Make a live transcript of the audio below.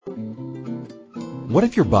What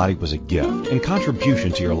if your body was a gift and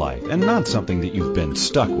contribution to your life and not something that you've been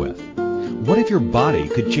stuck with? What if your body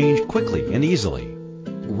could change quickly and easily?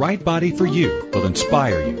 Right Body for You will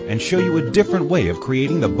inspire you and show you a different way of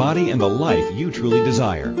creating the body and the life you truly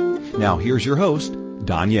desire. Now here's your host,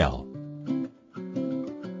 Danielle.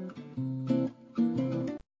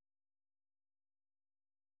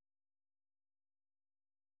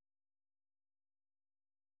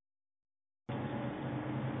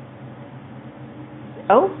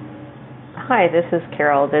 Oh, hi, this is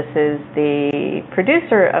Carol. This is the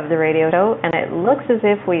producer of the radio show, and it looks as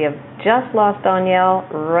if we have just lost Danielle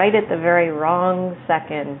right at the very wrong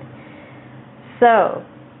second. So,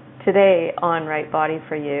 today on Right Body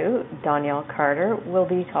for You, Danielle Carter will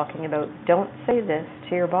be talking about don't say this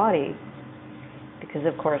to your body, because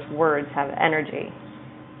of course words have energy.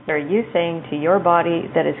 What are you saying to your body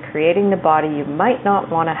that is creating the body you might not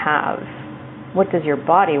want to have? What does your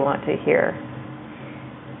body want to hear?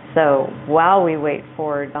 So while we wait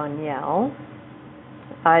for Danielle,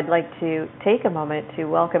 I'd like to take a moment to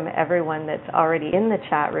welcome everyone that's already in the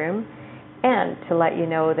chat room and to let you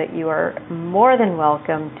know that you are more than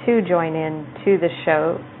welcome to join in the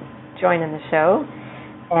show.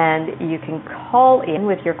 And you can call in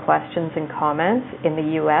with your questions and comments in the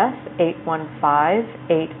U.S.,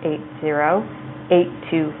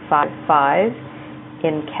 815-880-8255.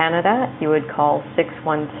 In Canada, you would call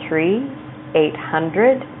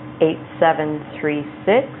 613-800-8736.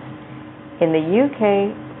 In the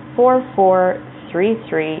UK,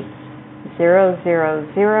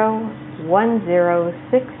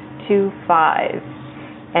 4433-000-10625.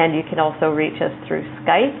 And you can also reach us through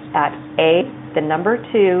Skype at zen.fm.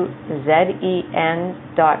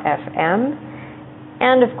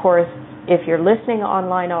 And of course, if you're listening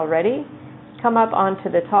online already, come up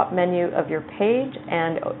onto the top menu of your page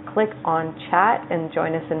and click on chat and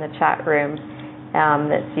join us in the chat room.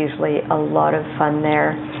 That's usually a lot of fun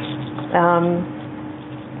there.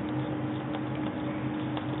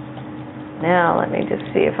 Now let me just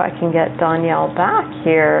see if I can get Danielle back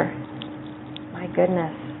here. My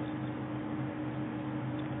goodness.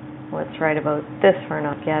 What's right about this we're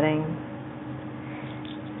not getting?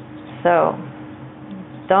 So,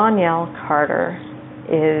 Danielle Carter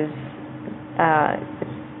is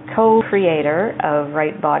co-creator of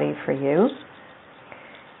Right Body for You.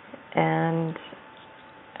 And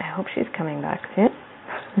I hope she's coming back soon.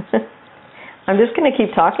 I'm just going to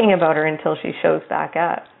keep talking about her until she shows back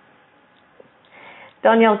up.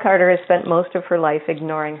 Danielle Carter has spent most of her life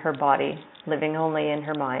ignoring her body, living only in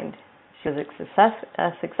her mind. She was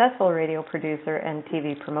a successful radio producer and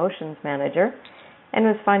TV promotions manager and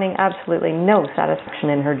was finding absolutely no satisfaction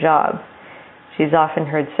in her job. She's often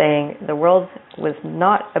heard saying, "The world was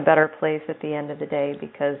not a better place at the end of the day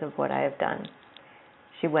because of what I have done."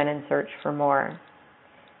 She went in search for more.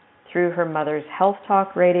 Through her mother's Health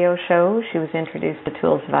Talk radio show, she was introduced to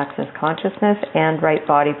tools of access consciousness and Right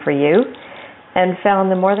Body for You, and found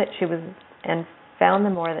the more that she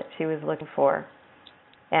was looking for.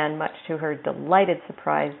 And much to her delighted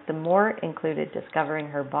surprise, the more included discovering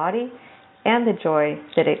her body and the joy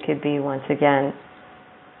that it could be once again.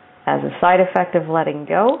 As a side effect of letting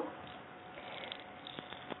go,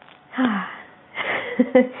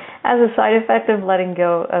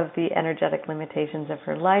 of the energetic limitations of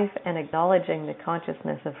her life and acknowledging the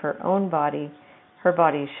consciousness of her own body, her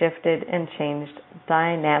body shifted and changed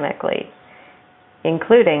dynamically,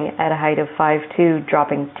 including at a height of 5'2",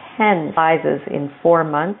 dropping 10 sizes in 4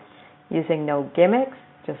 months, using no gimmicks,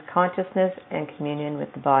 just consciousness and communion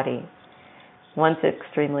with the body. Once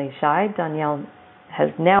extremely shy, Danielle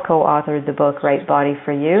has now co-authored the book Right Body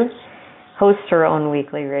for You, hosts her own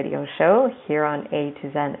weekly radio show here on A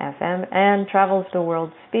to Zen FM, and travels the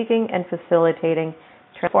world speaking and facilitating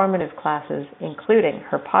transformative classes, including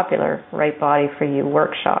her popular Right Body for You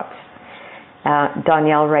workshops.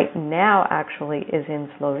 Danielle right now actually is in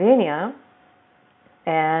Slovenia,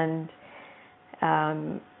 and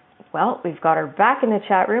we've got her back in the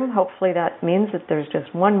chat room. Hopefully that means that there's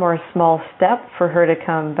just one more small step for her to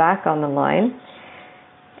come back on the line.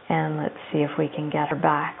 And let's see if we can get her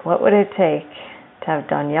back. What would it take to have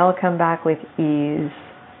Danielle come back with ease?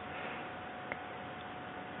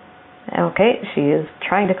 Okay, she is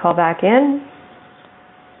trying to call back in.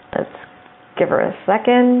 Let's give her a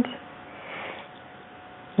second.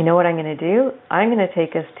 You know what I'm going to do? I'm going to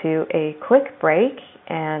take us to a quick break,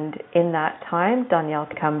 and in that time, Danielle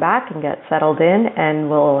can come back and get settled in, and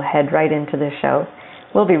we'll head right into the show.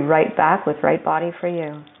 We'll be right back with Right Body for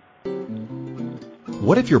You.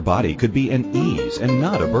 What if your body could be an ease and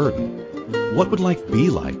not a burden? What would life be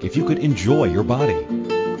like if you could enjoy your body?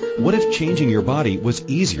 What if changing your body was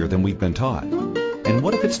easier than we've been taught? And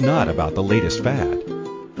what if it's not about the latest fad?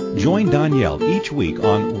 Join Danielle each week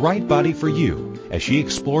on Right Body for You as she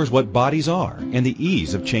explores what bodies are and the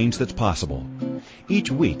ease of change that's possible. Each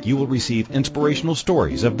week you will receive inspirational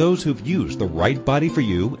stories of those who've used the Right Body for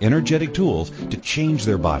You energetic tools to change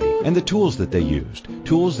their body and the tools that they used,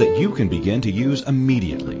 tools that you can begin to use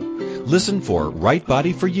immediately. Listen for Right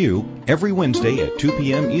Body for You every Wednesday at 2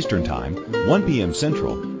 p.m. Eastern Time, 1 p.m.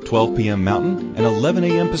 Central, 12 p.m. Mountain, and 11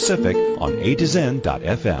 a.m. Pacific on A to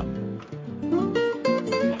Zen.fm.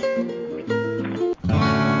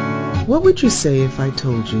 What would you say if I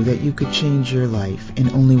told you that you could change your life in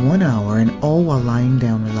only 1 hour and all while lying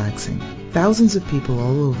down relaxing? Thousands of people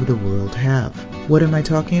all over the world have. What am I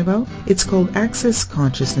talking about? It's called Access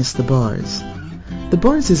Consciousness, the bars. The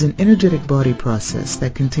bars is an energetic body process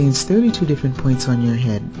that contains 32 different points on your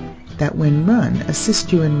head that when run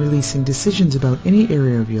assist you in releasing decisions about any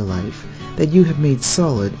area of your life that you have made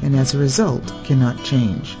solid and as a result cannot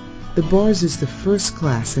change. The bars is the first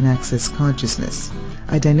class in Access Consciousness,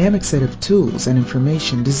 a dynamic set of tools and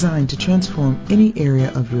information designed to transform any area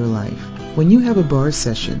of your life. When you have a bars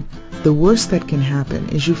session, the worst that can happen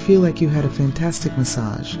is you feel like you had a fantastic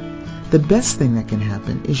massage. The best thing that can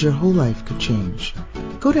happen is your whole life could change.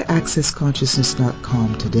 Go to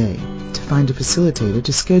accessconsciousness.com today to find a facilitator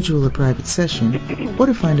to schedule a private session or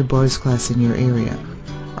to find a bars class in your area.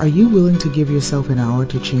 Are you willing to give yourself an hour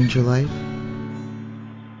to change your life?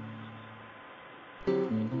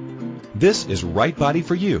 This is Right Body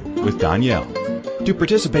for You with Danielle. To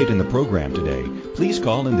participate in the program today, please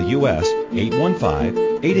call in the U.S.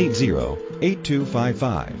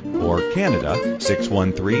 815-880-8255 or Canada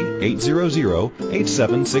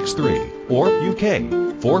 613-800-8763 or UK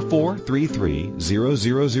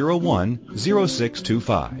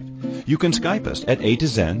 4433-0001-0625. You can Skype us at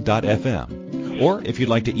a2zen.fm. Or if you'd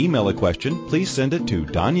like to email a question, please send it to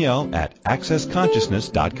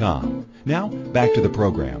Danielle@accessconsciousness.com. Now, back to the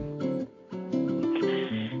program.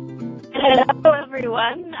 Hello,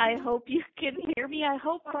 everyone. I hope you can hear me. I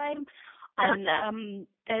hope I'm on,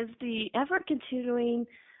 as the ever-continuing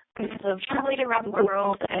of traveling around the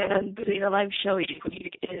world and doing a live show,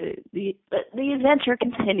 the adventure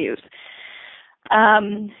continues. I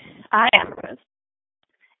am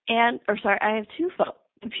I have two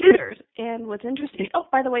computers, and what's interesting,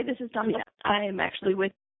 by the way, this is Donna. I am actually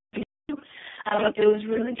with you. It was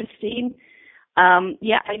really interesting. I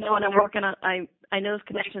know, and I'm working on, I know this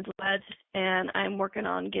connection's bad, and I'm working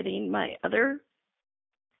on getting my other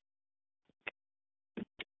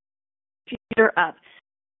computer up.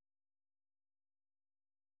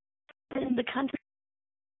 In the country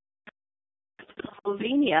of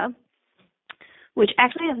Slovenia, which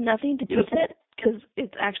actually has nothing to do with it, because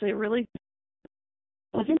it's actually really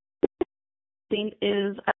what's interesting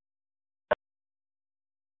is a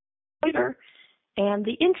computer. And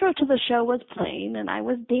the intro to the show was playing, and I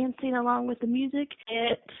was dancing along with the music.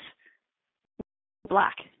 It's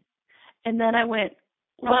black. And then I went,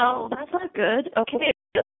 well, that's not good. Okay,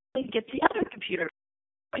 let me get the other computer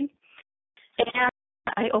going. And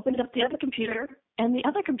I opened up the other computer, and the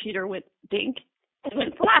other computer went dink and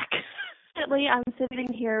went black. Currently, I'm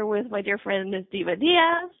sitting here with my dear friend, Ms. Diva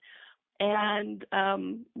Diaz, and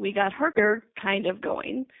we got her kind of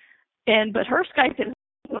going. But her Skype is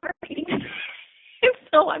working.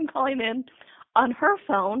 So I'm calling in on her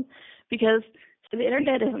phone because the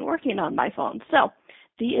internet isn't working on my phone. So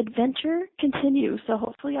the adventure continues. So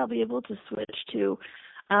hopefully I'll be able to switch to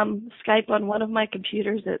Skype on one of my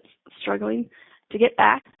computers that's struggling to get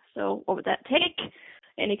back. So what would that take?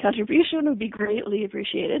 Any contribution would be greatly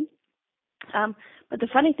appreciated. But the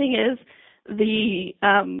funny thing is the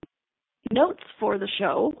notes for the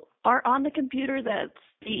show are on the computer that's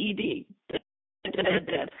DED.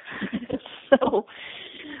 So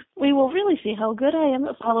we will really see how good I am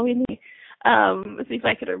at following the, see if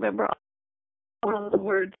I can remember all of the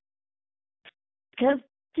words. Because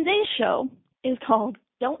today's show is called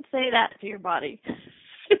Don't Say That to Your Body.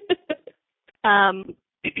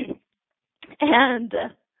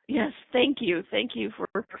 Yes, thank you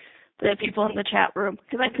for the people in the chat room,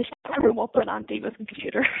 because the chat room will put on Diva's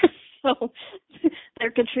computer. So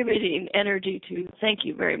they're contributing energy to, thank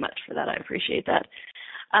you very much for that. I appreciate that.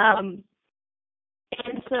 And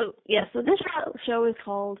so this show is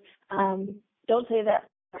called Don't Say That.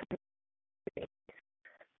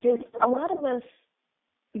 Because a lot of us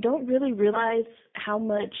don't really realize how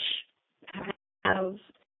much have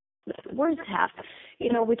words have.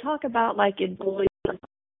 You know, we talk about like in bullying,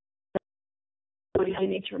 you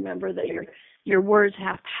need to remember that your words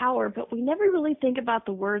have power, but we never really think about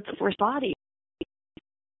the words of our body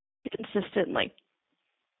consistently.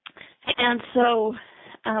 And so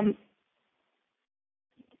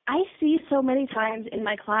I see so many times in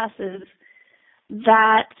my classes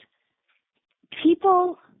that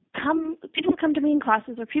people come to me in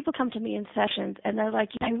classes, or people come to me in sessions, and they're like,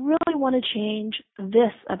 I really want to change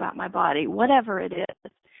this about my body, whatever it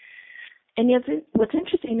is. And yet what's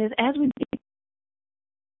interesting is, as we begin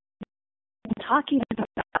talking about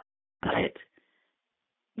it,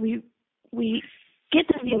 we get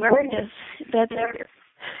to the awareness that there is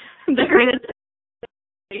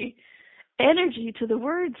energy to the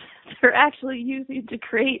words they're actually using to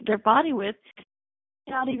create their body with,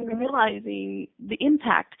 not even realizing the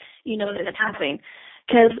impact, that it's having.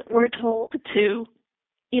 Because we're told to,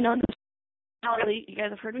 you guys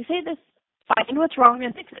have heard me say this, find what's wrong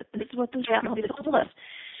and fix it. This is what the reality told us.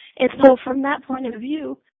 And so from that point of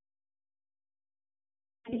view,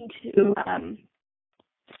 we need to find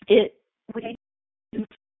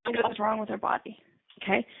what's wrong with our body.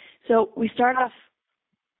 Okay? So we start off,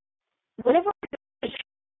 whatever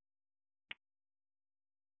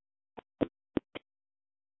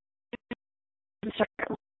we start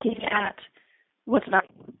looking at what's not.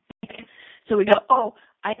 Okay? So we go, oh,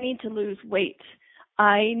 I need to lose weight.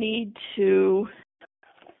 I need to,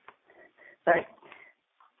 sorry,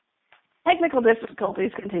 technical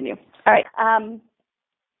difficulties continue. All right.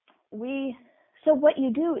 So what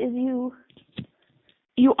you do is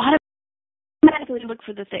you automatically look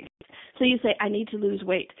for the things. So you say, I need to lose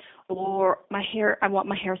weight, or I want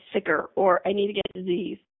my hair thicker, or I need to get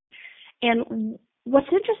disease. And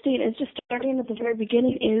what's interesting is, just starting at the very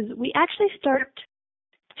beginning, is we actually start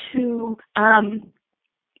to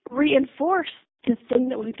reinforce the thing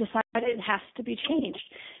that we've decided has to be changed.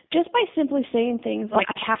 Just by simply saying things like,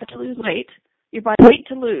 I have to lose weight, your body weight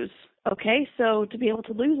to lose. Okay, so to be able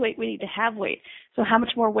to lose weight, we need to have weight. So how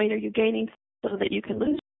much more weight are you gaining so that you can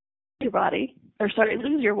lose your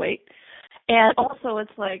weight? And also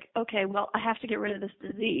it's like, okay, well, I have to get rid of this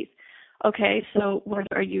disease. Okay, so what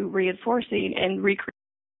are you reinforcing and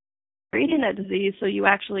recreating that disease so you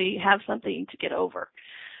actually have something to get over?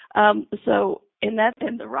 So in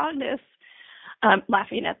the wrongness, I'm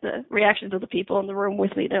laughing at the reactions of the people in the room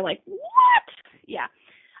with me. They're like, what? Yeah.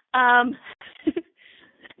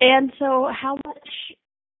 And so how much,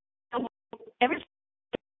 everything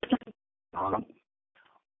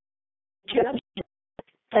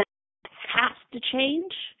that has to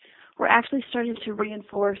change, we're actually starting to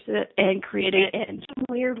reinforce it and create it in some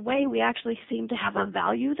weird way. We actually seem to have a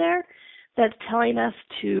value there that's telling us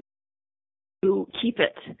to keep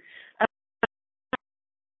it.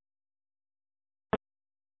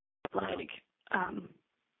 Like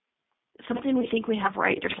something we think we have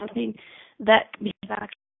right, or something that we have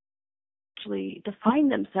actually define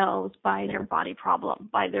themselves by their body problem,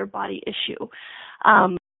 by their body issue.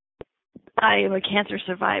 I am a cancer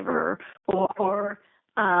survivor, or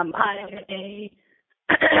I am a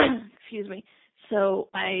excuse me, so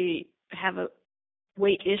I have a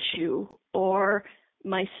weight issue, or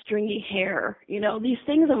my stringy hair. These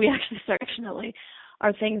things that we actually start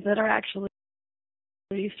are things that are actually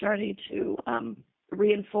starting to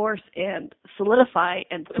reinforce and solidify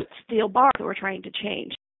and put steel bars that we're trying to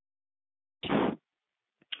change.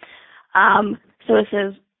 So it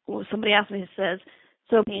says, somebody asked me, it says,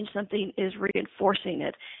 so change something is reinforcing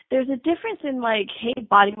it. There's a difference in like, hey,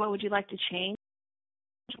 body, what would you like to change?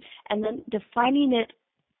 And then defining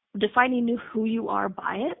who you are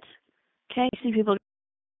by it. Okay, you see people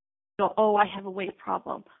go, oh, I have a weight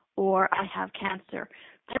problem, or I have cancer.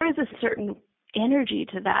 There is a certain energy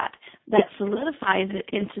to that solidifies it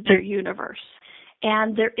into their universe.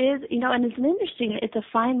 And there is, and it's a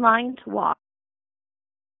fine line to walk.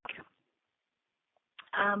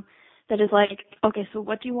 That is like, okay, so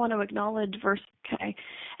what do you want to acknowledge versus, okay.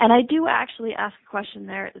 And I do actually ask a question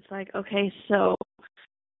there. It's like, okay, so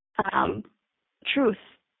truth,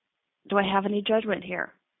 do I have any judgment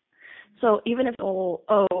here? So even if,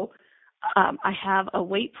 I have a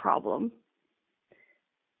weight problem,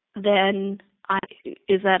 then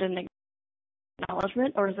is that an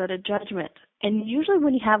acknowledgement or is that a judgment? And usually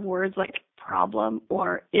when you have words like problem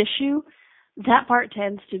or issue, that part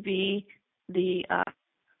tends to be the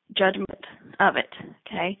judgment of it,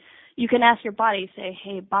 okay? You can ask your body, say,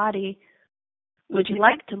 hey, body, would you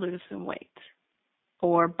like to lose some weight?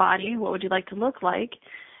 Or body, what would you like to look like?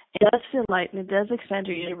 It does feel light, and it does expand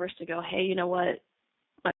your universe to go, hey, you know what?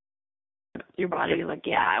 Your body is like,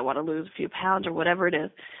 yeah, I want to lose a few pounds or whatever it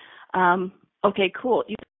is. Okay, cool.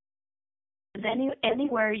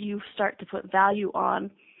 Anywhere you start to put value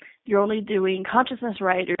on, you're only doing consciousness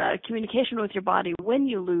right, or communication with your body when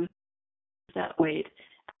you lose that weight,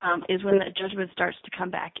 is when that judgment starts to come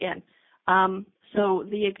back in. So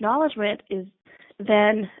the acknowledgement is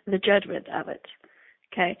then the judgment of it.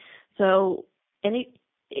 Okay, so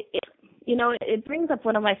it brings up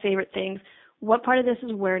one of my favorite things. What part of this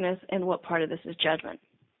is awareness and what part of this is judgment?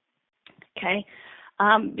 Okay,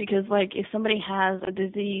 because like if somebody has a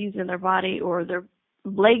disease in their body or their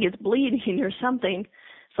leg is bleeding or something,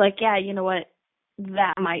 it's like, yeah, you know what,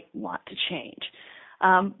 that might want to change.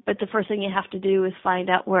 But the first thing you have to do is find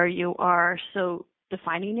out where you are, so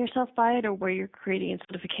defining yourself by it, or where you're creating a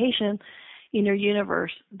certification in your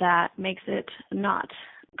universe that makes it not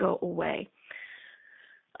go away.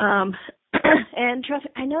 And trust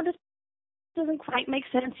me, I know this doesn't quite make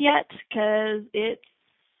sense yet, because it's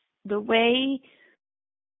the way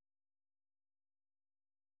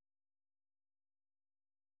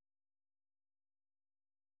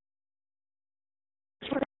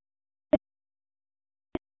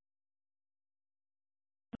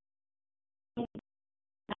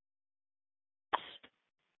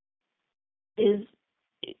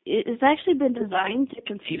it's actually been designed to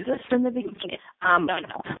confuse us from the beginning. No.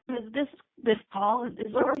 This call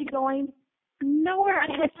is already going nowhere I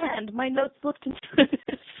had my notes looked into it.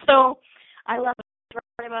 So I love it.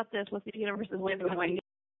 Right about this, what the universe is way going.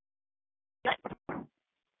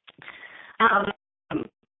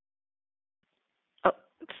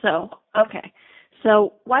 Okay.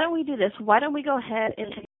 So why don't we do this? Why don't we go ahead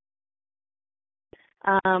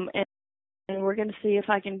and we're going to see if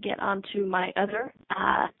I can get onto my other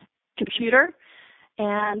computer,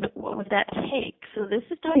 and what would that take? So this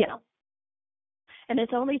is Danielle, and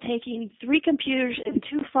it's only taking 3 computers and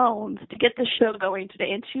 2 phones to get the show going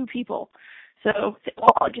today, and 2 people. So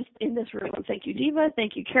all just in this room. Thank you, Diva.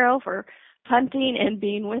 Thank you, Carol, for punting and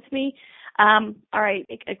being with me. All right,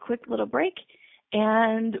 a quick little break,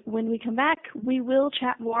 and when we come back, we will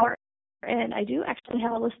chat more. And I do actually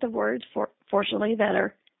have a list of words, fortunately, that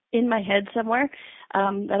are in my head somewhere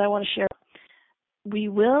that I want to share. We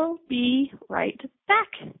will be right back.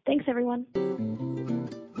 Thanks, everyone.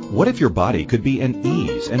 What if your body could be an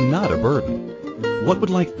ease and not a burden? What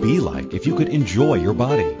would life be like if you could enjoy your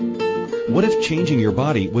body? What if changing your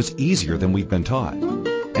body was easier than we've been taught?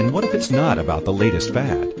 And what if it's not about the latest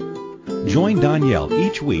fad? Join Danielle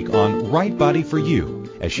each week on Right Body for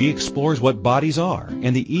You as she explores what bodies are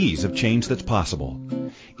and the ease of change that's possible.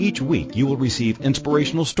 Each week you will receive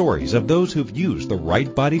inspirational stories of those who've used the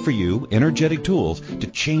Right Body for You energetic tools to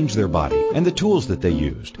change their body, and the tools that they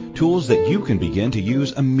used, tools that you can begin to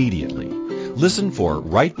use immediately. Listen for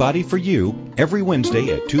Right Body for You every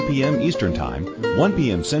Wednesday at 2 p.m. Eastern Time, 1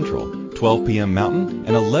 p.m. Central, 12 p.m. Mountain,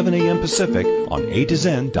 and 11 a.m. Pacific on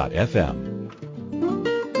A2Zen.fm.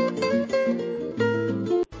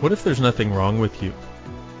 What if there's nothing wrong with you?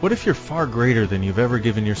 What if you're far greater than you've ever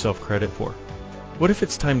given yourself credit for? What if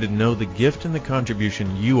it's time to know the gift and the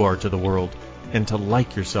contribution you are to the world, and to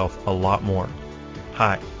like yourself a lot more?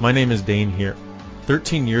 Hi, my name is Dane here.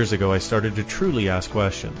 13 years ago I started to truly ask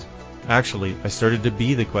questions. Actually, I started to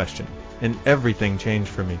be the question, and everything changed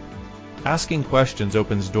for me. Asking questions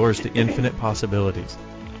opens doors to infinite possibilities.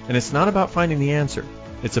 And it's not about finding the answer,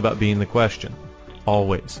 it's about being the question.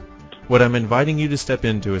 Always. What I'm inviting you to step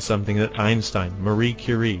into is something that Einstein, Marie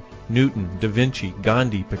Curie, Newton, Da Vinci,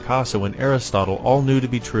 Gandhi, Picasso, and Aristotle all knew to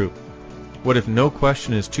be true. What if no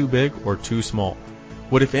question is too big or too small?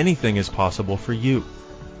 What if anything is possible for you?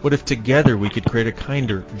 What if together we could create a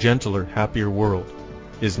kinder, gentler, happier world?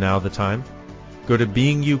 Is now the time? Go to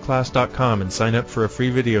beingyouclass.com and sign up for a free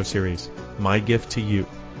video series, My Gift to You.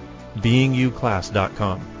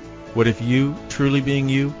 beingyouclass.com. What if you, truly being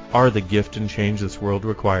you, are the gift and change this world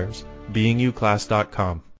requires?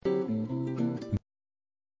 beingyouclass.com.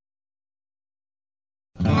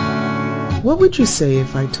 What would you say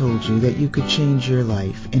if I told you that you could change your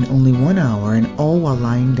life in only 1 hour, and all while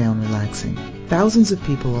lying down relaxing? Thousands of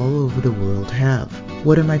people all over the world have.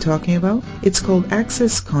 What am I talking about? It's called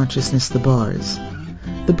Access Consciousness, the bars.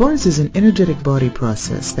 The bars is an energetic body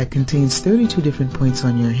process that contains 32 different points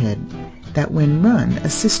on your head that, when run,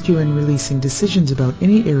 assist you in releasing decisions about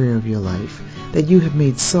any area of your life that you have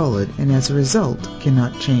made solid and as a result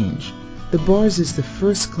cannot change. The bars is the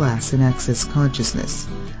first class in Access Consciousness,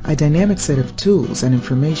 a dynamic set of tools and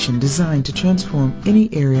information designed to transform any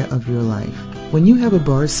area of your life. When you have a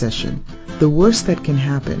bars session, the worst that can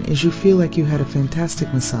happen is you feel like you had a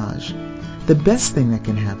fantastic massage. The best thing that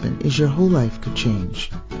can happen is your whole life could change.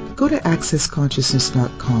 Go to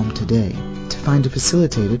accessconsciousness.com today to find a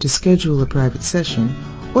facilitator, to schedule a private session,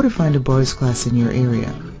 or to find a bars class in your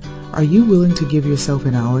area. Are you willing to give yourself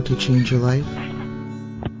an hour to change your life?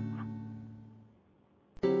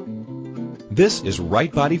 This is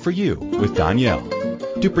Right Body for You with Danielle.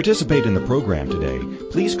 To participate in the program today,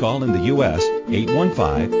 please call in the U.S.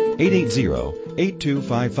 815-880-8800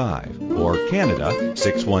 613-8255 or Canada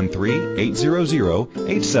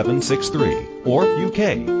 613-800-8763 or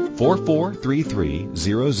UK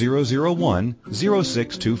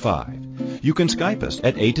 4433-0001-0625. You can Skype us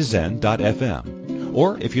at a2zen.fm.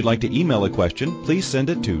 Or if you'd like to email a question, please send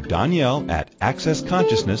it to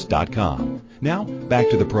Danielle@accessconsciousness.com. Now, back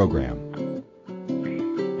to the program.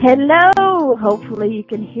 Hello. Hopefully you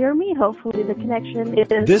can hear me. Hopefully the connection is...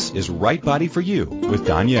 This is Right Body for You with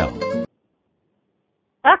Danielle.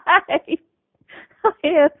 Hi. Hi,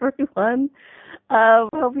 everyone.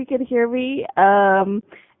 Hope you can hear me.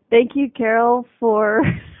 Thank you, Carol, for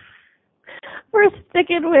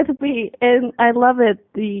sticking with me. And I love it.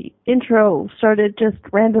 The intro started just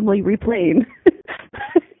randomly replaying.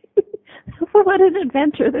 What an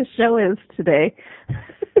adventure this show is today.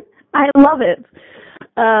 I love it.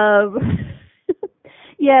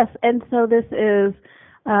 Yes, and so this is,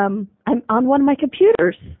 I'm on one of my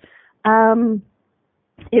computers.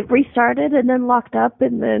 It restarted and then locked up,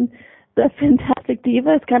 and then the Fantastic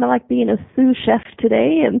Diva is kind of like being a sous chef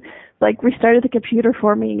today, and like restarted the computer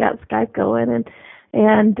for me and got Skype going,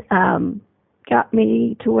 and got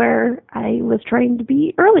me to where I was trying to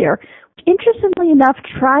be earlier. Interestingly enough,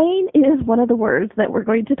 trying is one of the words that we're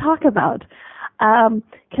going to talk about,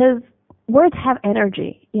 because words have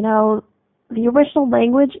energy. You know, the original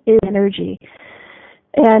language is energy.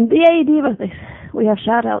 And the Diva, we have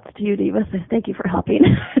shout outs to you, Diva. Thank you for helping.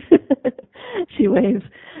 She waves.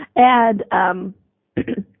 And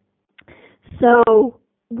so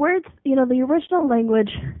words, you know, the original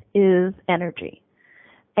language is energy.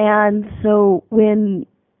 And so when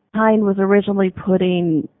Hein was originally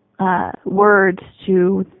putting words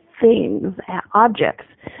to things, objects,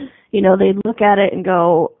 you know, they look at it and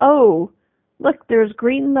go, oh, look, there's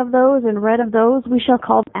green of those and red of those. We shall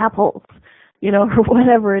call them apples, you know, or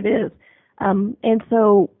whatever it is. And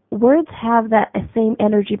so words have that same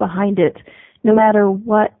energy behind it, no matter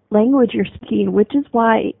what language you're speaking, which is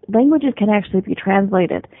why languages can actually be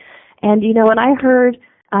translated. And, you know, when I heard,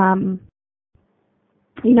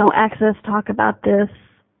 you know, Access talk about this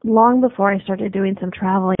long before I started doing some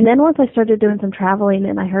traveling. And then once I started doing some traveling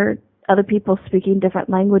and I heard other people speaking different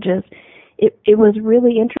languages, it was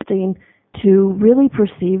really interesting to really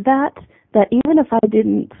perceive that even if I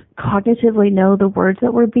didn't cognitively know the words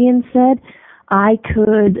that were being said, I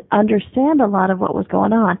could understand a lot of what was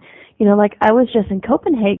going on. You know, like I was just in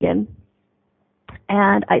Copenhagen,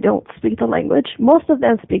 and I don't speak the language. Most of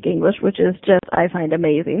them speak English, which is just, I find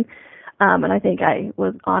amazing. And I think I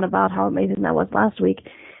was on about how amazing that was last week.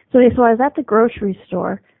 So I was at the grocery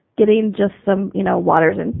store getting just some, you know,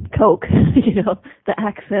 waters and Coke, you know, the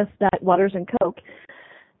Access that waters and Coke.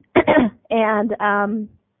 And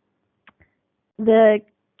the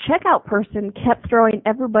checkout person kept throwing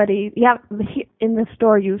everybody, in the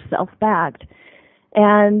store you self-bagged.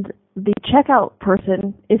 And the checkout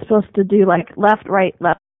person is supposed to do like left, right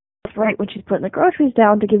when she's putting the groceries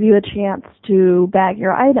down to give you a chance to bag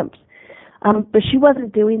your items. But she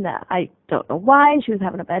wasn't doing that. I don't know why. She was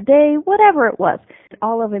having a bad day, whatever it was.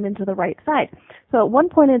 All of them into the right side. So at one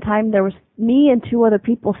point in time, there was me and two other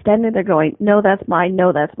people standing there going, no, that's mine,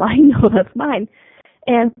 no, that's mine, no, that's mine.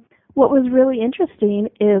 And what was really interesting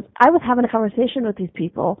is I was having a conversation with these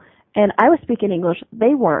people, and I was speaking English.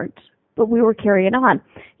 They weren't, but we were carrying on.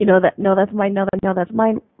 You know, that, no, that's mine, no, that's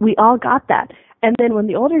mine. We all got that. And then when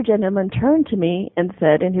the older gentleman turned to me and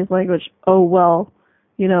said in his language, oh, well,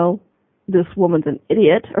 you know, this woman's an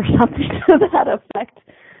idiot or something to that effect,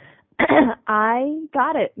 I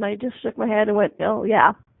got it. And I just shook my head and went, oh,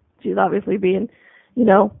 yeah, she's obviously being, you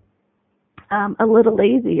know, a little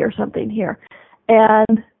lazy or something here.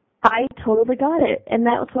 And I totally got it. And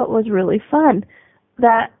that's what was really fun.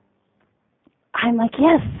 That I'm like,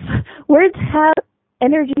 yes, words have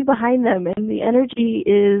energy behind them. And the energy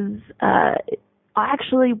is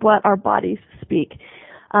actually what our bodies speak,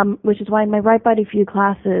 which is why in my Right Body for You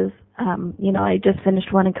classes, you know, I just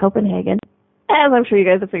finished one in Copenhagen, as I'm sure you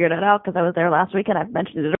guys have figured it out because I was there last week and I've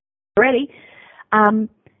mentioned it already.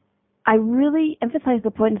 I really emphasize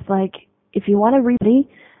the point. It's like, if you want to read,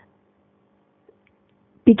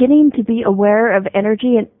 beginning to be aware of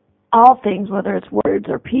energy in all things, whether it's words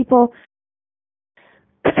or people,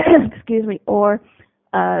 excuse me, or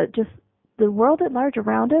just the world at large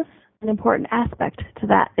around us, an important aspect to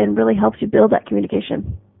that, and really helps you build that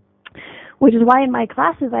communication. Which is why in my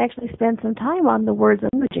classes I actually spend some time on the words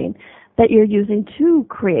and languaging that you're using to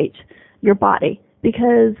create your body,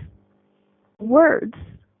 because words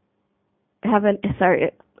have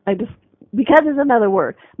because is another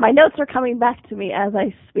word. My notes are coming back to me as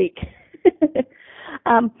I speak.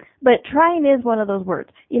 But trying is one of those words,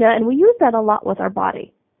 you know, and we use that a lot with our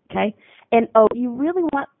body, okay? And you really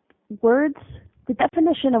want words. The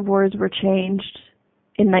definition of words were changed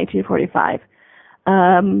in 1945.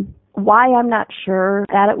 Why I'm not sure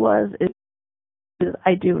that it was is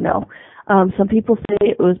I do know. Some people say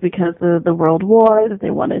it was because of the World War, that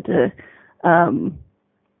they wanted to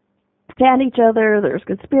stand each other. There's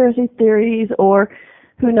conspiracy theories, or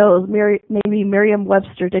who knows, maybe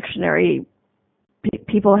Merriam-Webster dictionary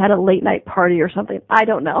people had a late night party or something. I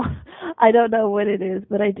don't know. I don't know what it is,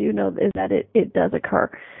 but I do know is that it does occur.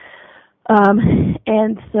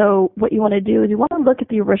 And so what you want to do is you want to look at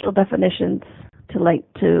the original definitions to link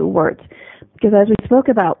to words. Because as we spoke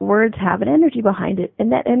about, words have an energy behind it,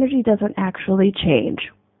 and that energy doesn't actually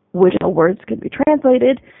change. Which words can be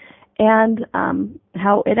translated, and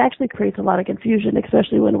how it actually creates a lot of confusion,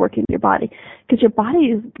 especially when working with your body. Because your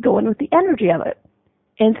body is going with the energy of it.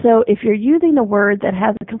 And so if you're using a word that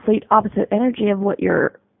has a complete opposite energy of what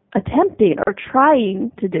you're attempting or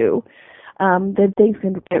trying to do, then things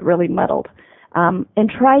can get really muddled. And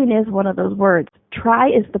trying is one of those words. Try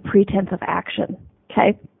is the pretense of action,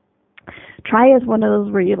 okay? Try is one of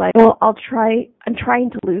those where you're like, well, I'm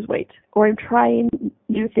trying to lose weight, or I'm trying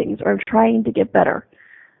new things, or I'm trying to get better,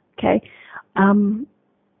 okay?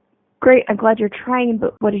 Great, I'm glad you're trying,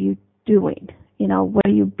 but what are you doing? What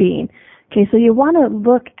are you being? Okay, so you want to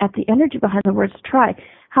look at the energy behind the words try.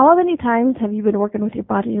 How many times have you been working with your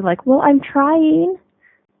body and you're like, well, I'm trying.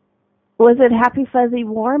 Was it happy, fuzzy,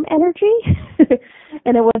 warm energy?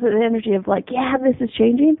 And it wasn't the energy of like, yeah, this is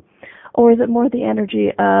changing? Or is it more the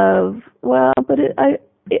energy of, well, but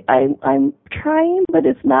I'm trying, but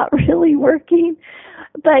it's not really working?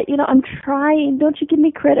 But, I'm trying. Don't you give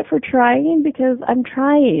me credit for trying? Because I'm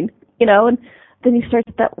trying, and then you start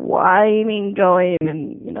that whining going,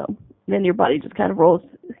 and, then your body just kind of rolls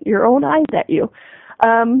your own eyes at you.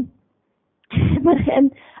 And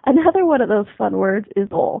another one of those fun words is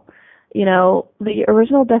goal. The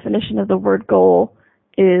original definition of the word goal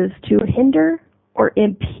is to hinder or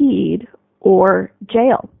impede or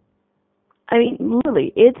jail. I mean,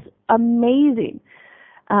 literally, it's amazing.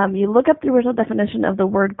 You look up the original definition of the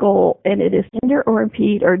word goal, and it is hinder or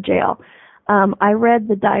impede or jail. I read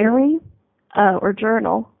the diary or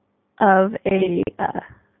journal of a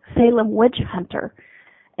Salem witch hunter,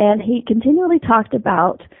 and he continually talked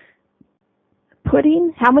about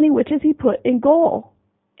putting how many witches he put in goal,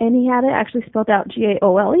 and he had it actually spelled out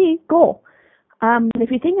G-A-O-L-E, goal. And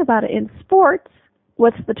if you think about it in sports,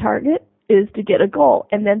 what's the target? Is to get a goal,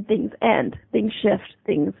 and then things end, things shift,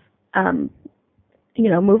 things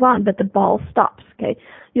move on, but the ball stops. Okay,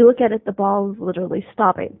 you look at it, the ball is literally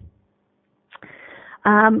stopping.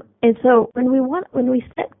 And so when we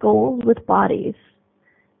set goals with bodies,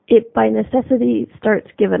 it by necessity starts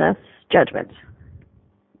giving us judgment.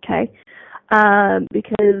 Okay,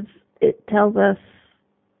 because it tells us,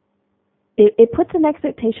 it puts an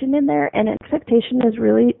expectation in there, and expectation is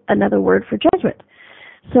really another word for judgment.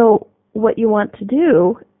 So what you want to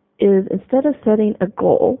do is, instead of setting a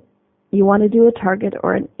goal, you want to do a target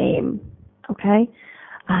or an aim, okay?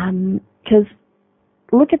 Because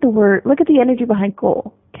look at the energy behind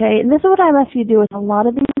goal, okay? And this is what I'm asking you to do with a lot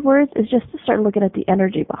of these words, is just to start looking at the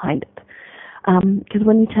energy behind it. Because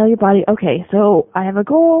when you tell your body, okay, so I have a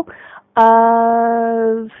goal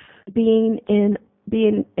of being in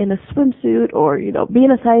a swimsuit, or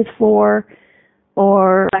being a size 4,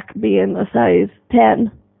 or being a size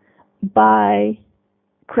 10 by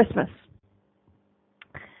Christmas.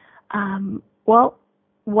 Well,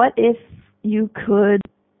 what if you could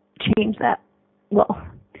change that? Well,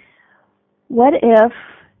 what if,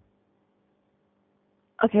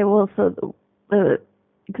 so the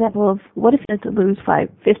example of, what if you had to lose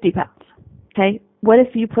 50 pounds? Okay, what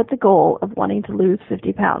if you put the goal of wanting to lose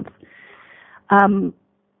 50 pounds?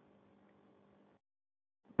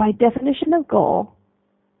 By definition of goal,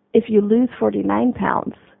 if you lose 49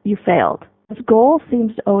 pounds, you failed. This goal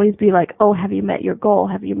seems to always be like, oh, have you met your goal?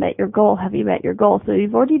 Have you met your goal? Have you met your goal? So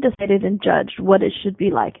you've already decided and judged what it should be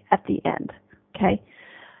like at the end, okay?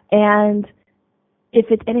 And if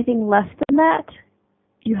it's anything less than that,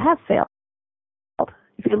 you have failed.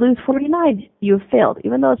 If you lose 49, you have failed.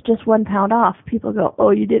 Even though it's just 1 pound off, people go, oh,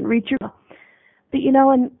 you didn't reach your goal. But,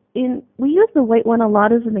 we use the weight one a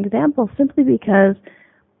lot as an example simply because,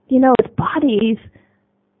 it's bodies,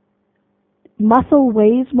 muscle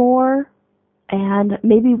weighs more, and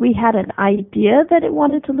maybe we had an idea that it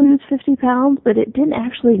wanted to lose 50 pounds, but it didn't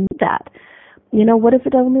actually need that. What if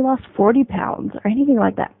it only lost 40 pounds or anything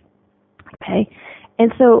like that? Okay?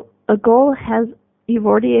 And so a goal you've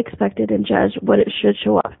already expected and judged what it should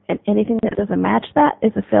show up, and anything that doesn't match that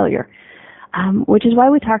is a failure, which is why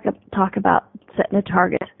we talk about setting a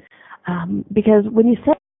target. Because when you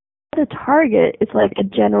set a target, it's like a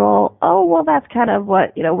general, oh, well, that's kind of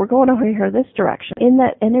what, we're going over here this direction. In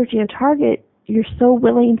that energy of target, you're so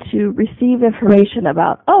willing to receive information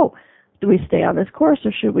about, oh, do we stay on this course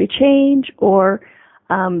or should we change? Or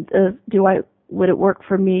would it work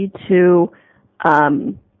for me to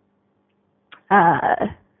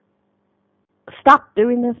stop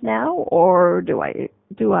doing this now? Or do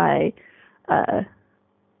I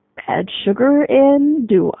add sugar in?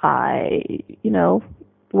 Do I,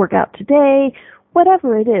 work out today?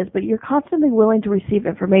 Whatever it is, but you're constantly willing to receive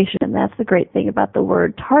information, and that's the great thing about the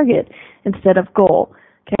word target instead of goal.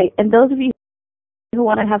 Okay, and those of you who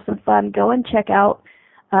want to have some fun, go and check out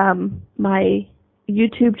my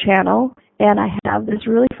YouTube channel, and I have this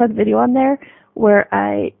really fun video on there where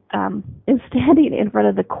I am standing in front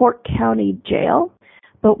of the Cork County Jail.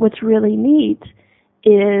 But what's really neat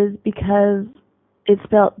is because it's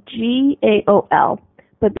spelled GAOL,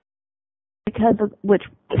 but because of which,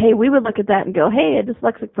 hey, we would look at that and go, hey, a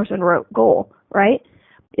dyslexic person wrote goal, right?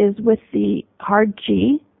 Is with the hard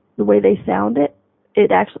G, the way they sound it,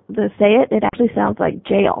 it actually sounds like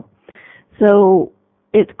jail. So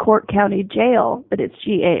it's Cork County Jail, but it's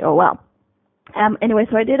GAOL. Anyway,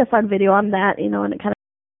 so I did a fun video on that, and it kind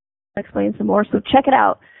of explains some more. So check it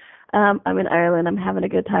out. I'm in Ireland. I'm having a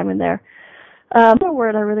good time in there. Another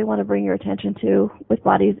word I really want to bring your attention to with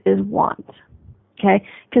bodies is want. Okay?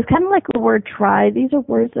 Because kind of like the word try, these are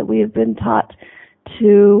words that we have been taught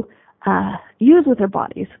to use with our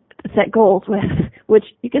bodies, to set goals with, which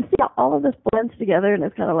you can see how all of this blends together, and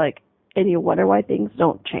it's kind of like, and you wonder why things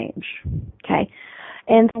don't change. Okay?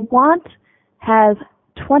 And want has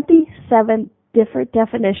 27 different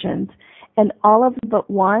definitions, and all of them but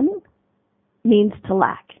one means to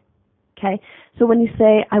lack. Okay? So when you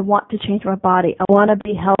say, I want to change my body, I want to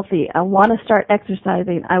be healthy, I want to start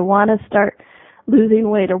exercising, I want to start losing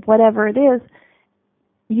weight, or whatever it is,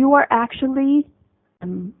 you are actually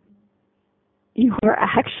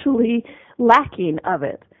lacking of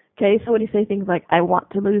it. Okay? So when you say things like, I want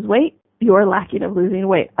to lose weight, you're lacking of losing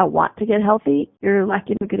weight. I want to get healthy, you're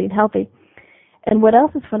lacking of getting healthy. And what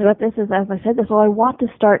else is fun about this is, as I said this, I want to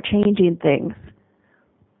start changing things.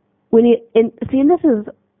 And this is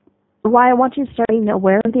why I want you to start being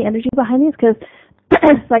aware of the energy behind these, because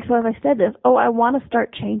it's like, so as I said this, I want to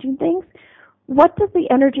start changing things. What does the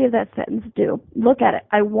energy of that sentence do? Look at it.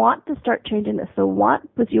 I want to start changing this. So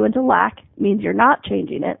want puts you into lack, means you're not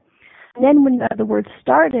changing it. And then when you have the word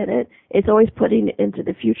start in it, it's always putting it into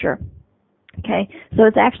the future. Okay, so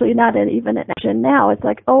it's actually not even an action now. It's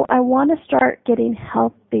like, I want to start getting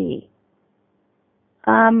healthy.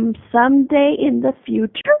 Someday in the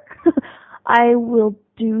future, I will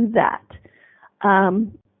do that.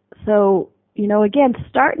 So, again,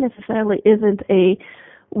 start necessarily isn't a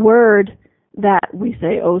word that we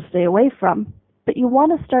say, stay away from. But you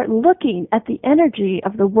want to start looking at the energy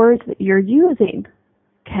of the words that you're using.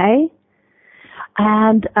 Okay?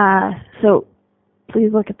 And so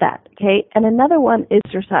please look at that, okay? And another one is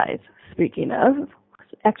exercise. Speaking of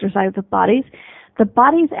exercise of bodies, the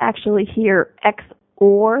bodies actually here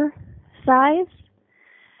or size.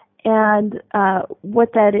 And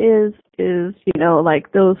what that is,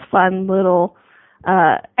 like those fun little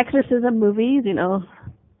exorcism movies,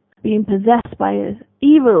 being possessed by an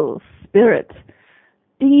evil spirit,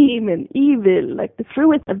 demon, evil, like the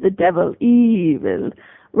fruit of the devil, evil,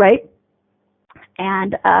 right?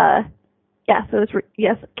 And so it's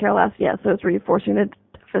Carol asked, so it's reinforcing the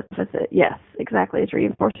deficit. Yes, exactly, it's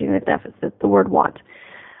reinforcing the deficit, the word want.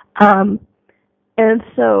 And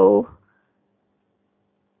so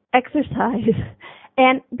exercise,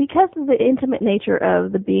 and because of the intimate nature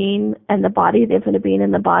of the being and the body, the infinite being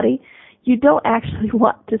in the body, you don't actually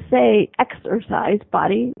want to say exercise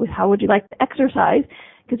body with how would you like to exercise,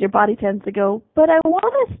 because your body tends to go, but I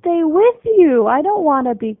want to stay with you. I don't want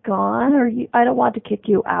to be gone, or I don't want to kick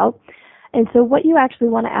you out. And so what you actually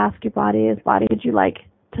want to ask your body is, body, would you like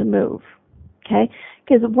to move? Okay?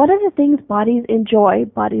 Because one of the things bodies enjoy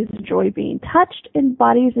being touched, and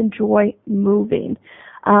bodies enjoy moving.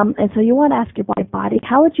 And so you want to ask your body,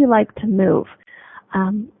 how would you like to move?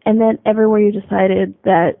 And then everywhere you decided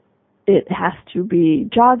that it has to be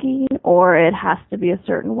jogging, or it has to be a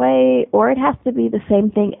certain way, or it has to be the same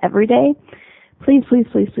thing every day, please, please,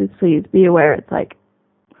 please, please, please be aware. It's like,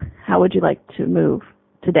 how would you like to move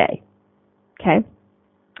today? Okay?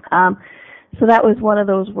 So that was one of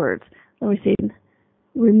those words. Let me see.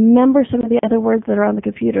 Remember some of the other words that are on the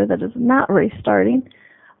computer that is not restarting.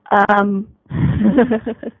 But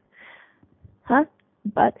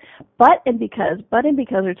and because. But and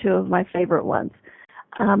because are two of my favorite ones.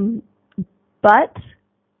 But,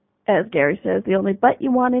 as Gary says, the only but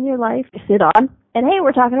you want in your life is sit on, And hey,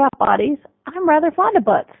 we're talking about bodies. I'm rather fond of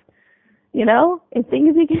butts. You know, and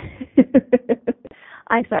things you can...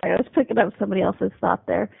 I'm sorry, I was picking up somebody else's thought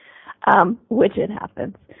there, which it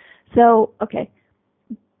happens. So, okay.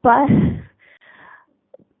 But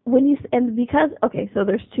when you... And because... Okay, so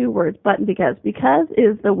there's two words, but and because. Because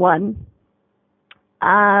is the one...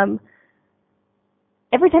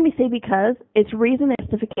 every time you say because, it's reason and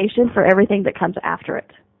justification for everything that comes after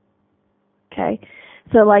it. Okay?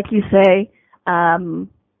 So like you say, I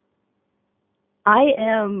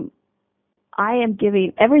am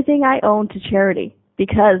giving everything I own to charity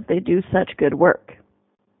because they do such good work.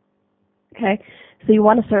 Okay? So you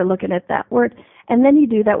want to start looking at that word. And then you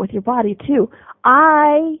do that with your body too.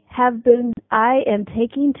 I am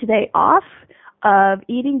taking today off of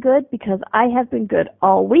eating good because I have been good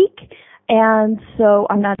all week. And so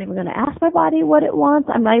I'm not even going to ask my body what it wants.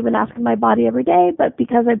 I'm not even asking my body every day. But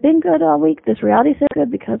because I've been good all week, this reality says good,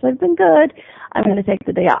 because I've been good, I'm going to take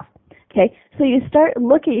the day off. Okay? So you start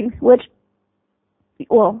looking, which,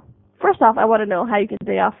 well, first off, I want to know how you get a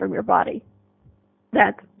day off from your body.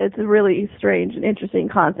 It's a really strange and interesting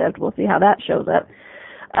concept. We'll see how that shows up.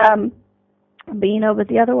 But you know, but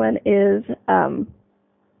the other one is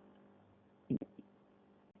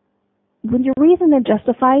when you're reason and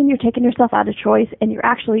justifying, you're taking yourself out of choice and you're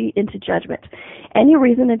actually into judgment. Any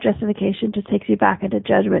reason and justification just takes you back into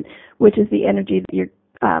judgment, which is the energy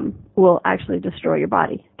that will actually destroy your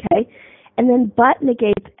body. Okay? And then but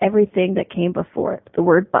negates everything that came before it. The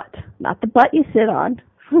word but. Not the butt you sit on,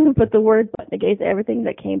 but the word but negates everything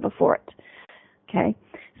that came before it. Okay?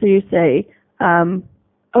 So you say,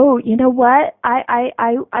 oh, you know what?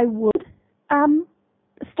 I would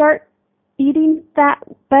start eating that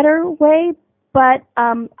better way, but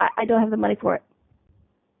I don't have the money for it.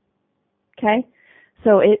 Okay?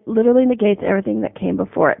 So it literally negates everything that came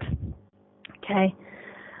before it. Okay?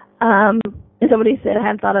 And somebody said, I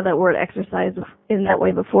hadn't thought of that word exercise in that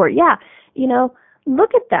way before. Yeah, you know,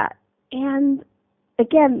 look at that. And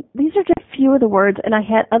again, these are just a few of the words, and I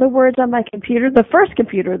had other words on my computer. The first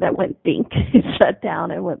computer that went dink, it shut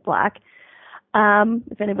down and went black.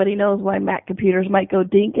 If anybody knows why Mac computers might go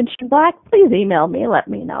dink and shut black, please email me, let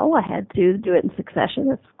me know. I had to do it in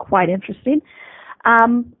succession. It's quite interesting.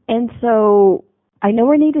 And so I know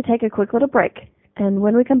we need to take a quick little break. And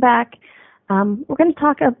when we come back, we're going to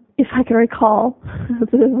talk, if I can recall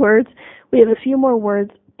the words. We have a few more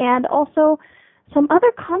words and also some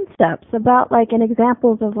other concepts about like and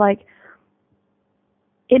examples of like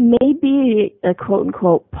it may be a quote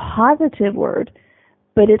unquote positive word,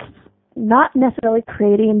 but it's not necessarily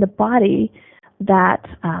creating the body that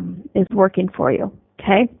is working for you.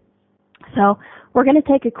 Okay? So we're going to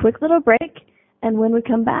take a quick little break, and when we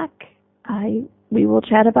come back, we will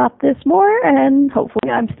chat about this more, and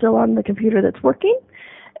hopefully I'm still on the computer that's working,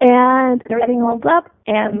 and everything holds up,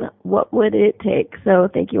 and what would it take? So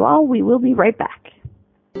thank you all. We will be right back.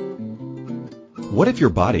 What if your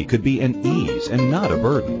body could be an ease and not a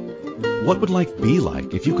burden? What would life be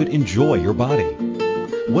like if you could enjoy your body?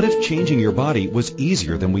 What if changing your body was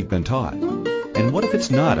easier than we've been taught? And what if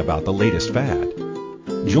it's not about the latest fad?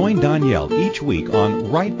 Join Danielle each week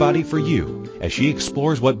on Right Body for You as she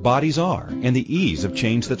explores what bodies are and the ease of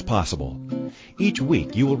change that's possible. Each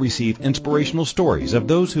week you will receive inspirational stories of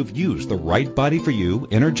those who've used the Right Body for You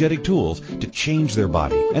energetic tools to change their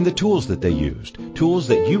body and the tools that they used, tools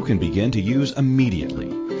that you can begin to use immediately.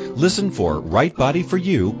 Listen for Right Body for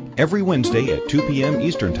You every Wednesday at 2 p.m.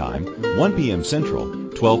 Eastern Time, 1 p.m. Central,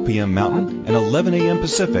 12 p.m. Mountain, and 11 a.m.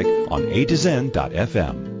 Pacific on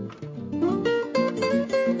A2Zen.fm.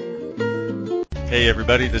 Hey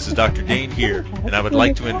everybody, this is Dr. Dane here, and I would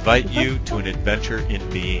like to invite you to an adventure in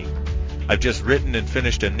being. I've just written and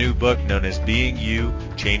finished a new book known as Being You,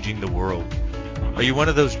 Changing the World. Are you one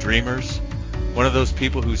of those dreamers? One of those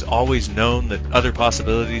people who's always known that other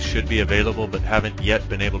possibilities should be available but haven't yet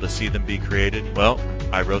been able to see them be created? Well,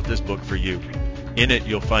 I wrote this book for you. In it,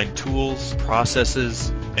 you'll find tools, processes,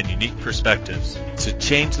 and unique perspectives to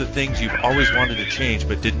change the things you've always wanted to change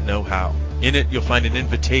but didn't know how. In it, you'll find an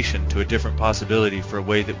invitation to a different possibility for a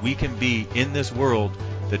way that we can be in this world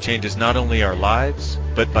that changes not only our lives,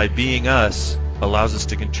 but by being us, allows us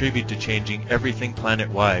to contribute to changing everything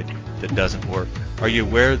planet-wide that doesn't work. Are you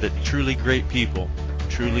aware that truly great people,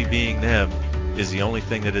 truly being them, is the only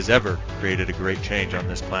thing that has ever created a great change on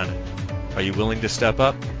this planet? Are you willing to step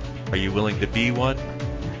up? Are you willing to be one?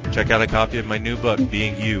 Check out a copy of my new book,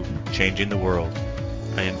 Being You, Changing the World.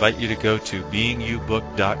 I invite you to go to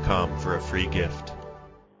beingyoubook.com for a free gift.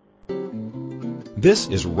 This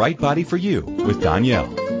is Right Body for You with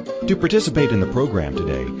Danielle. To participate in the program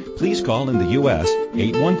today, please call in the U.S.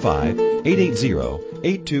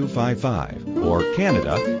 815-880-8255 or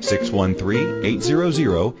Canada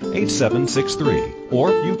 613-800-8763 or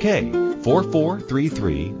UK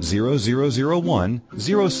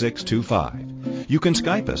 4433-0001-0625. You can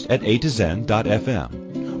Skype us at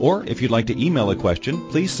a2zen.fm. Or if you'd like to email a question,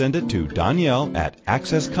 please send it to Danielle at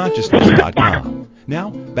accessconsciousness.com.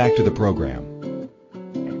 Now, back to the program.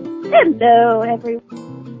 Hello,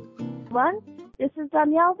 everyone. This is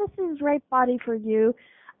Danielle. This is Right Body for You.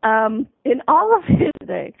 In all of it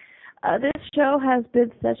today, this show has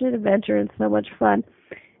been such an adventure and so much fun.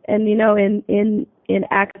 And, you know, in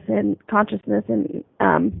Access and Consciousness and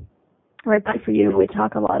Right Body for You, we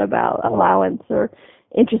talk a lot about allowance or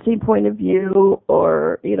interesting point of view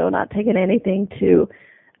or, you know, not taking anything too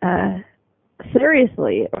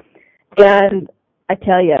seriously. And I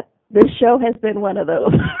tell you, this show has been one of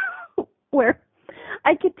those where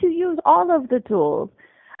I get to use all of the tools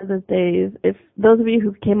these days. If those of you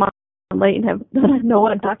who came on late and don't know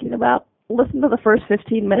what I'm talking about, listen to the first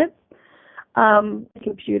 15 minutes.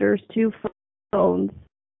 Computers, 2 phones,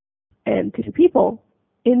 and 2 people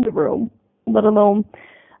in the room, let alone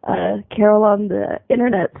Carol on the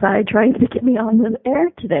internet side trying to get me on the air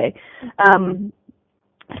today. So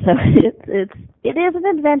it is an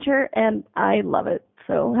adventure, and I love it.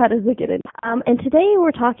 So how does it get in? And today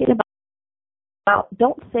we're talking about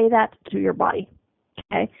don't say that to your body,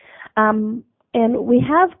 okay? And we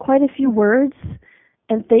have quite a few words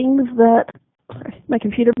and things that, sorry, my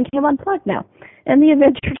computer became unplugged now, and the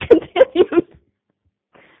adventure continues.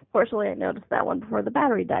 Fortunately, I noticed that one before the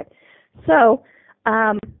battery died. So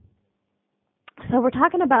we're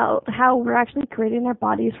talking about how we're actually creating our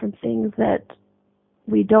bodies from things that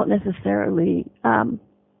we don't necessarily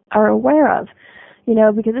are aware of, you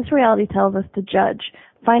know, because this reality tells us to judge,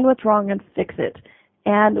 find what's wrong and fix it.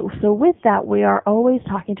 And so with that, we are always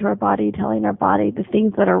talking to our body, telling our body the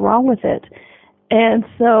things that are wrong with it. And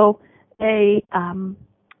so in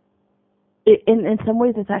some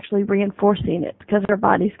ways it's actually reinforcing it because our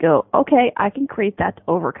bodies go, okay, I can create that to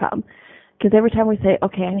overcome. Because every time we say,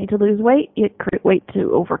 okay, I need to lose weight, it creates weight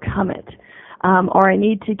to overcome it. Or I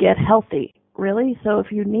need to get healthy. Really? So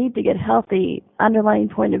if you need to get healthy, underlying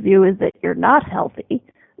point of view is that you're not healthy.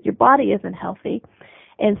 Your body isn't healthy.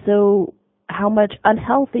 And so how much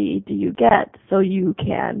unhealthy do you get so you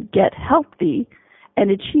can get healthy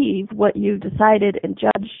and achieve what you decided and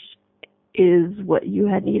judged is what you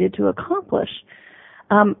had needed to accomplish?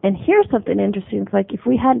 And here's something interesting. It's like if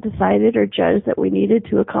we hadn't decided or judged that we needed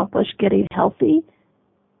to accomplish getting healthy,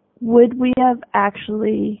 would we have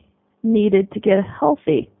actually needed to get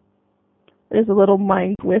healthy? There's a little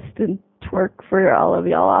mind twist and twerk for all of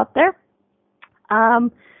y'all out there.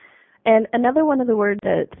 And another one of the words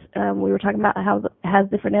that we were talking about how has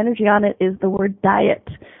different energy on it is the word diet.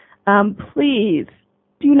 Please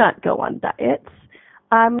do not go on diets.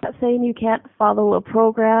 I'm not saying you can't follow a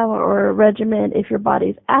program or a regimen if your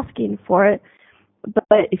body's asking for it,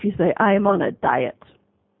 but if you say, I am on a diet,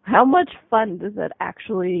 how much fun does that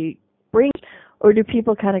actually bring? Or do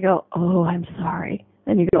people kind of go, oh, I'm sorry.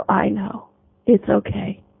 And you go, I know. It's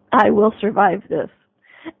okay. I will survive this.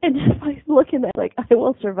 And just by looking at like, I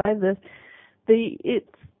will survive this,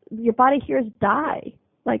 your body hears die,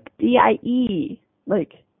 like D-I-E,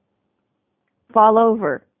 like fall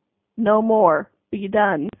over, no more, be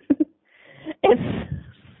done. And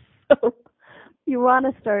so you want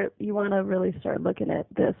to really start looking at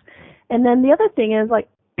this. And then the other thing is like,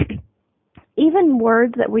 even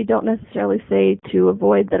words that we don't necessarily say to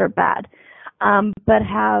avoid that are bad, but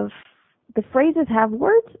the phrases have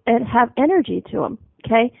words and have energy to them,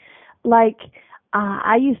 okay? Like,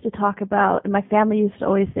 I used to talk about, and my family used to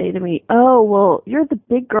always say to me, oh, well, you're the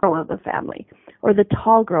big girl of the family, or the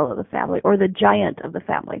tall girl of the family, or the giant of the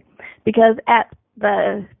family. Because at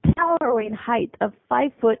the towering height of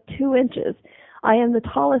 5'2", I am the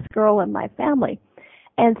tallest girl in my family.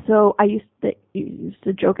 And so you used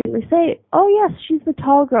to jokingly say, oh, yes, she's the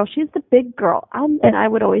tall girl, she's the big girl. And I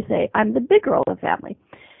would always say, I'm the big girl of the family.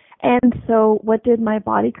 And so what did my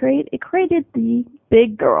body create? It created the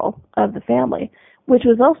big girl of the family, which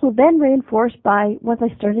was also then reinforced by, once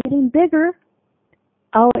I started getting bigger,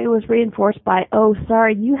 it was reinforced by, oh,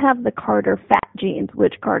 sorry, you have the Carter fat genes,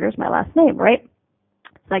 which Carter's my last name, right?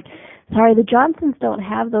 It's like, sorry, the Johnsons don't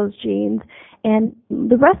have those genes, and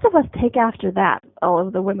the rest of us take after that. All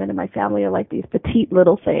of the women in my family are like these petite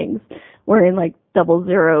little things, wearing like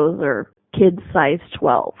 00s or kids size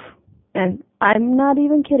 12. And I'm not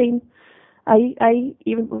even kidding. I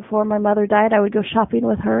even before my mother died, I would go shopping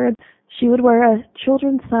with her, and she would wear a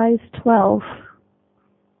children's size 12.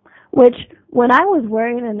 which when I was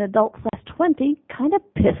wearing an adult size 20 kind of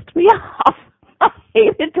pissed me off. I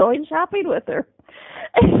hated going shopping with her.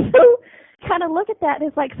 And so kind of look at that and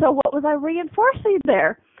it's like, so what was I reinforcing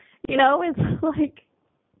there? You know, it's like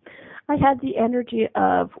I had the energy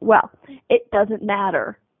of, well, it doesn't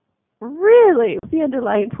matter. Really, the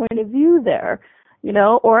underlying point of view there, you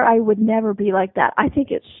know, or I would never be like that. I think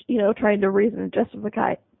it's, you know, trying to reason and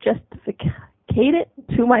justify it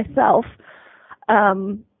to myself.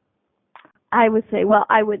 I would say, well,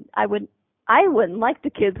 I wouldn't like the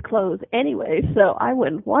kids' clothes anyway, so I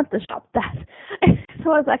wouldn't want to shop that.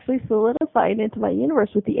 So I was actually solidifying into my universe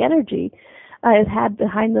with the energy I had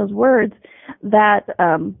behind those words that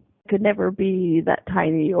could never be that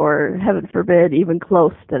tiny or, heaven forbid, even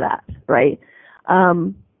close to that, right?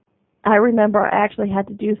 I remember I actually had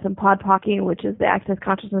to do some podpocking, which is the access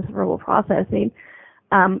consciousness verbal processing,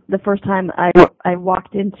 the first time I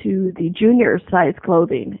walked into the junior size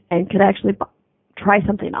clothing and could actually try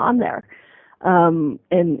something on there.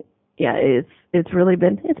 And yeah, it's really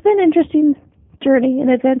been an interesting journey and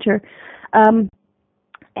adventure.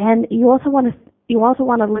 And you also want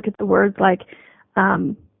to look at the words like,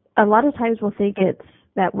 a lot of times we'll think it's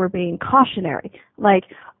that we're being cautionary. Like,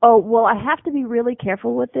 oh, well, I have to be really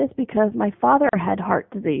careful with this because my father had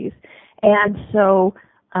heart disease. And so,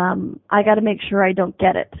 I got to make sure I don't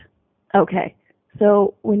get it. Okay.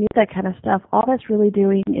 So when you do that kind of stuff, all that's really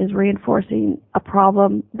doing is reinforcing a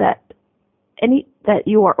problem that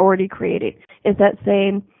you are already creating. Is that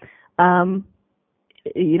same,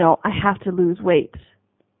 you know, I have to lose weight.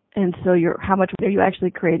 And so how much weight are you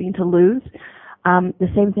actually creating to lose? The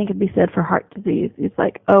same thing could be said for heart disease. It's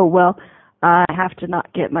like, oh, well, I have to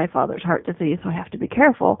not get my father's heart disease, so I have to be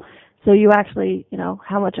careful. So you actually, you know,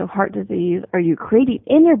 how much of heart disease are you creating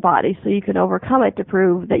in your body so you can overcome it to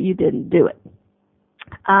prove that you didn't do it?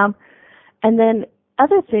 And then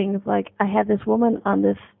other things, like I had this woman on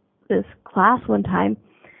this class one time.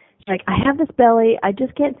 She's like, I have this belly. I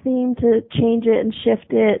just can't seem to change it and shift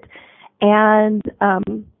it. And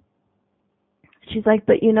she's like,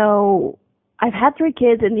 but, you know, I've had 3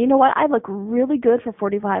 kids, and you know what? I look really good for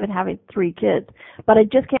 45 and having 3 kids, but I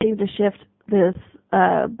just can't seem to shift this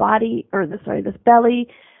this belly,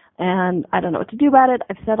 and I don't know what to do about it.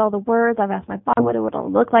 I've said all the words. I've asked my body what it would all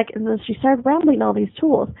look like, and then she started rambling all these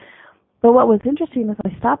tools. But what was interesting is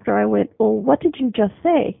I stopped her. I went, well, what did you just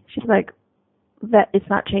say? She's like, that it's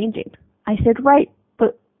not changing. I said, right,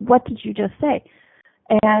 but what did you just say?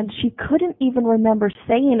 And she couldn't even remember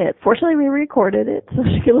saying it. Fortunately, we recorded it so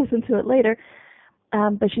she could listen to it later.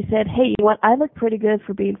 But she said, hey, you know what? I look pretty good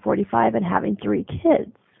for being 45 and having 3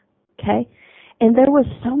 kids. Okay? And there was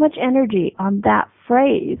so much energy on that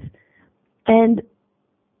phrase. And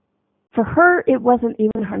for her, it wasn't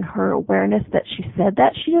even on her awareness that she said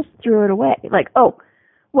that. She just threw it away. Like, oh,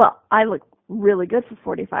 well, I look really good for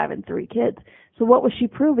 45 and 3 kids. So what was she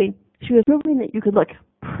proving? She was proving that you could look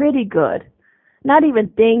pretty good. Not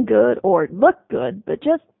even dang good or look good, but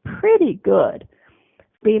just pretty good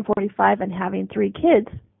being 45 and having 3 kids.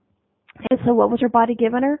 And so what was her body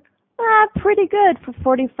giving her? Pretty good for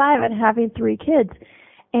 45 and having 3 kids.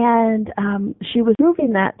 And she was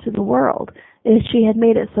proving that to the world. And she had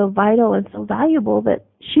made it so vital and so valuable that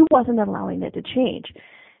she wasn't allowing it to change.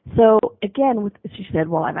 So again, she said,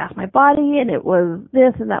 well, I've asked my body and it was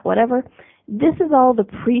this and that, whatever. This is all the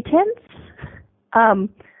pretense.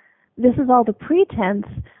 This is all the pretense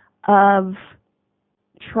of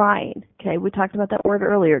trying. Okay, we talked about that word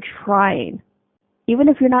earlier, trying. Even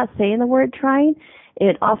if you're not saying the word trying,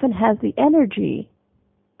 it often has the energy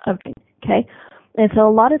of, okay? And so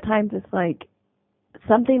a lot of times it's like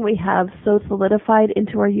something we have so solidified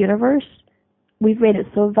into our universe, we've made it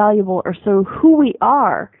so valuable or so who we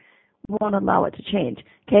are, we won't allow it to change,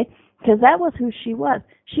 okay? Because that was who she was.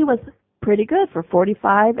 She was pretty good for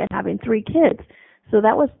 45 and having 3 kids. So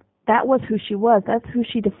that was who she was. That's who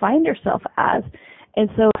she defined herself as. And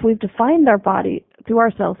so if we've defined our body through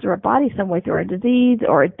ourselves, through our body some way, through our disease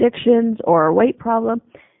or addictions or a weight problem,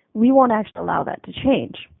 we won't actually allow that to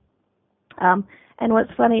change. And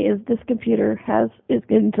what's funny is this computer is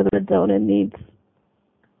getting to the mid zone and needs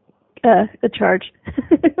a charge.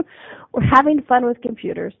 We're having fun with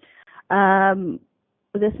computers.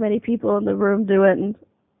 This many people in the room doing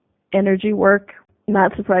energy work.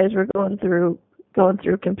 Not surprised we're going through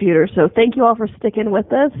computers. So thank you all for sticking with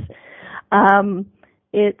us.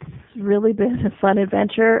 It's really been a fun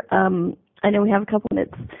adventure. I know we have a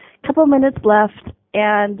couple minutes left,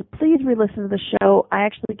 and please re-listen to the show. I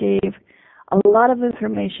actually gave a lot of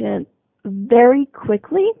information very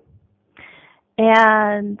quickly,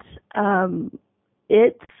 and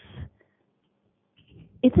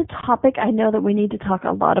it's a topic I know that we need to talk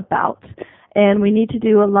a lot about, and we need to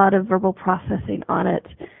do a lot of verbal processing on it,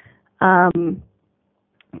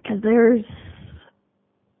 because there's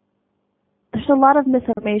a lot of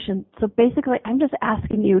misinformation. So basically, I'm just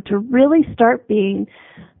asking you to really start being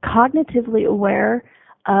cognitively aware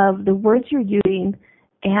of the words you're using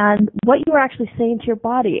and what you're actually saying to your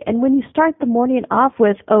body. And when you start the morning off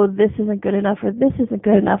with, oh, this isn't good enough or this isn't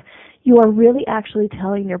good enough, you are really actually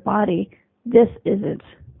telling your body, this isn't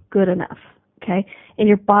good enough, okay? And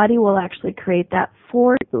your body will actually create that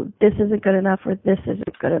for you. This isn't good enough or this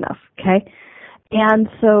isn't good enough, okay? And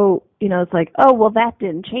so, it's like, oh, well, that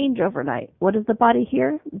didn't change overnight. What does the body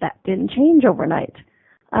hear? That didn't change overnight,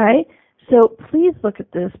 all right? So please look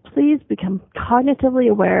at this. Please become cognitively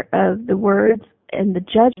aware of the words and the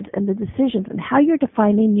judgments and the decisions and how you're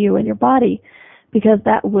defining you and your body, because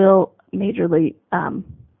that will majorly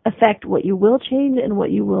affect what you will change and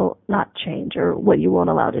what you will not change, or what you won't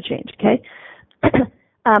allow to change, okay?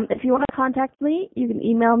 If you want to contact me, you can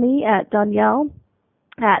email me at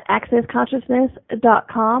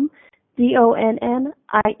Donielle@accessconsciousness.com,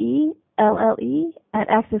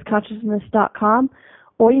 DONNIELLE@accessconsciousness.com,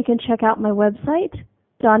 or you can check out my website,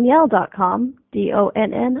 Donielle.com,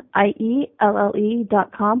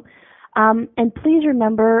 DONNIELLE.com. And please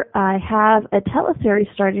remember, I have a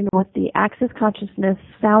teleseries starting with the Access Consciousness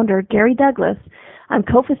founder, Gary Douglas. I'm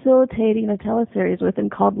co-facilitating a teleseries with him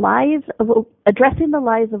called Addressing the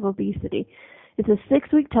Lies of Obesity. It's a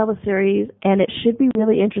 6-week teleseries, and it should be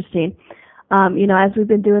really interesting. As we've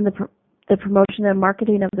been doing the promotion and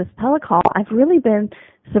marketing of this telecall, I've really been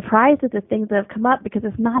surprised at the things that have come up, because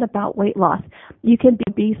it's not about weight loss. You can be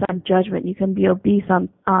obese on judgment. You can be obese on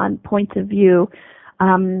points of view.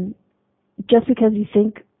 Just because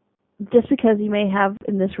you may have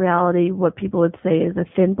in this reality what people would say is a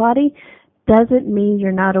thin body, doesn't mean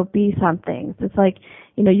you're not obese on things. It's like,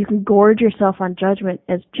 you can gorge yourself on judgment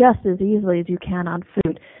just as easily as you can on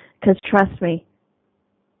food. Because trust me,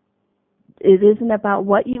 it isn't about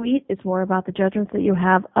what you eat, it's more about the judgments that you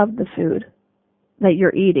have of the food that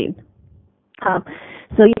you're eating.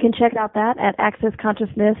 So you can check out that at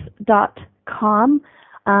accessconsciousness.com,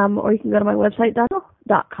 or you can go to my website,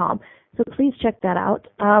 donielle.com. So please check that out.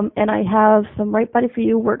 And I have some Right Body For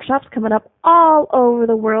You workshops coming up all over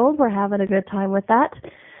the world. We're having a good time with that.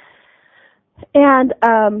 And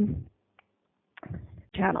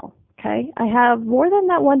channel, okay? I have more than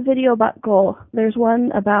that one video about goal. There's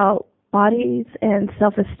one about bodies and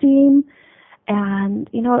self-esteem, and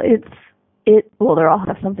well, they all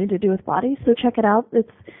have something to do with bodies, so check it out.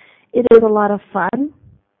 It is a lot of fun.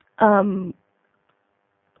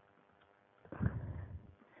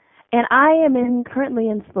 And I am currently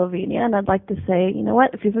in Slovenia, and I'd like to say, you know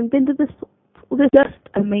what, if you haven't been to this is just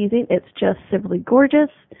amazing. It's just simply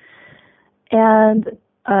gorgeous. And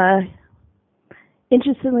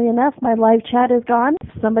interestingly enough, my live chat is gone.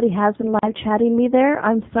 Somebody has been live chatting me there.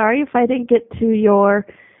 I'm sorry if I didn't get to your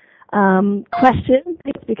question.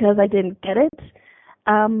 It's because I didn't get it.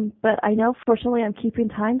 But I know, fortunately, I'm keeping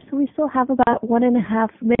time, so we still have about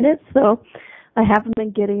 1.5 minutes. So I haven't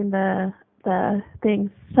been getting the thing.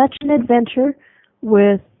 Such an adventure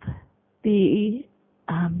with the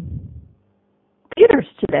theaters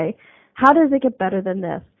today. How does it get better than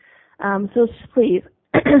this? So please,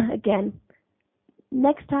 again,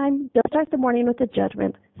 next time, don't start the morning with the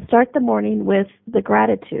judgment. Start the morning with the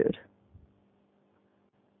gratitude.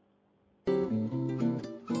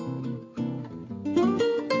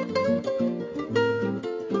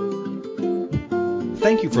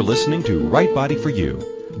 Thank you for listening to Right Body For You.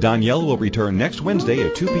 Donielle will return next Wednesday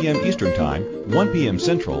at 2 p.m. Eastern Time, 1 p.m.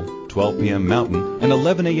 Central, 12 p.m. Mountain, and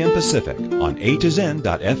 11 a.m. Pacific on A to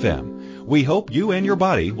Zen.fm. We hope you and your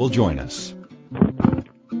body will join us.